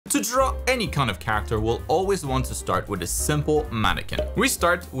To draw any kind of character, we'll always want to start with a simple mannequin. We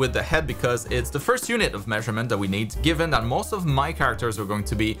start with the head because it's the first unit of measurement that we need, given that most of my characters are going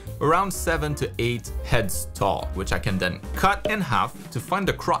to be around 7 to 8 heads tall, which I can then cut in half to find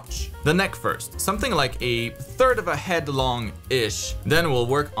the crotch. The neck first, something like a third of a head long-ish. Then we'll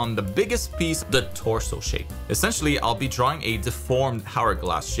work on the biggest piece, the torso shape. Essentially, I'll be drawing a deformed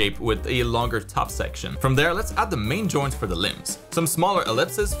hourglass shape with a longer top section. From there, let's add the main joints for the limbs. Some smaller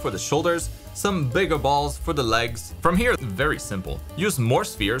ellipses for the shoulders, some bigger balls for the legs. From here, very simple. Use more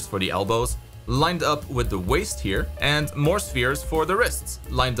spheres for the elbows, lined up with the waist here, and more spheres for the wrists,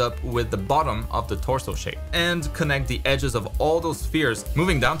 lined up with the bottom of the torso shape. And connect the edges of all those spheres.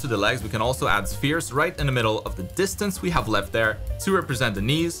 Moving down to the legs, we can also add spheres right in the middle of the distance we have left there to represent the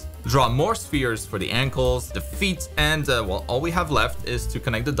knees. Draw more spheres for the ankles, the feet, and well, all we have left is to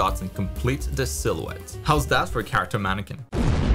connect the dots and complete the silhouette. How's that for a character mannequin?